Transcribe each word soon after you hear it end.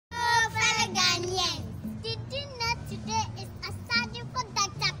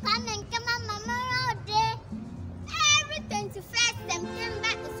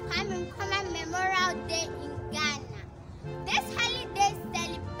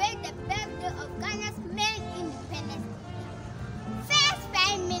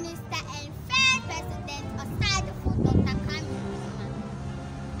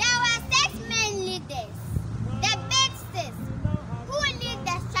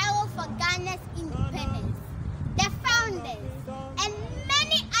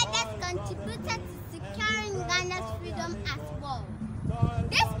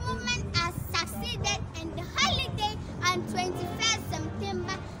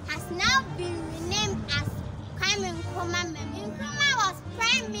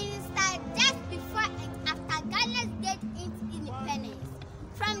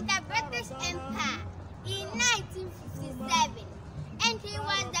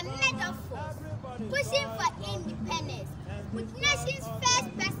pushing for independence, with nation's first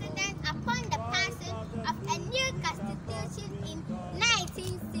president upon the passing of a new constitution in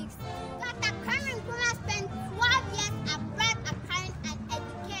 1960. Dr. Kwame Nkrumah spent 12 years abroad acquiring an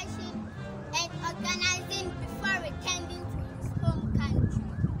education and organizing before returning to his home country,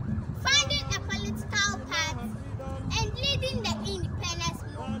 founding a political party and leading the independence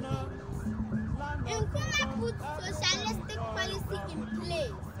movement. Nkrumah put socialistic policy in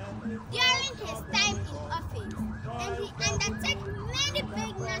place during his time in office, and he undertook many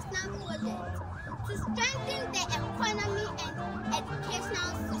big national projects to strengthen the economy and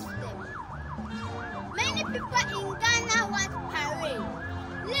educational system. Many people in Ghana watch parade,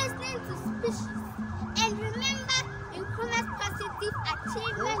 listening to speeches, and remember Nkrumah's positive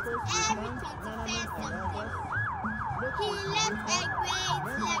achievements every 21st September. He left a great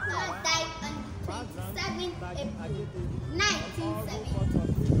legacy, died on the 27th April 1970,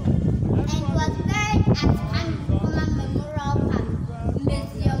 and was buried at Kwame Nkrumah Memorial Park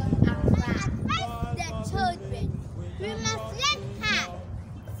Museum, Accra. Advise the children, we must learn hard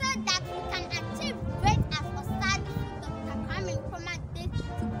so that we can achieve great as Osagyefo Dr. Kwame Nkrumah did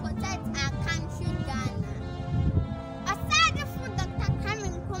to protect our country, Ghana. Osagyefo Dr. Kwame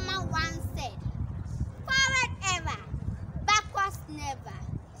Nkrumah once said, "Forward ever, backwards never."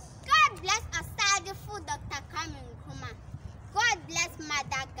 God bless Osagyefo Dr. Kwame Nkrumah. God bless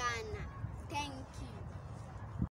Mother Ghana. Thank you.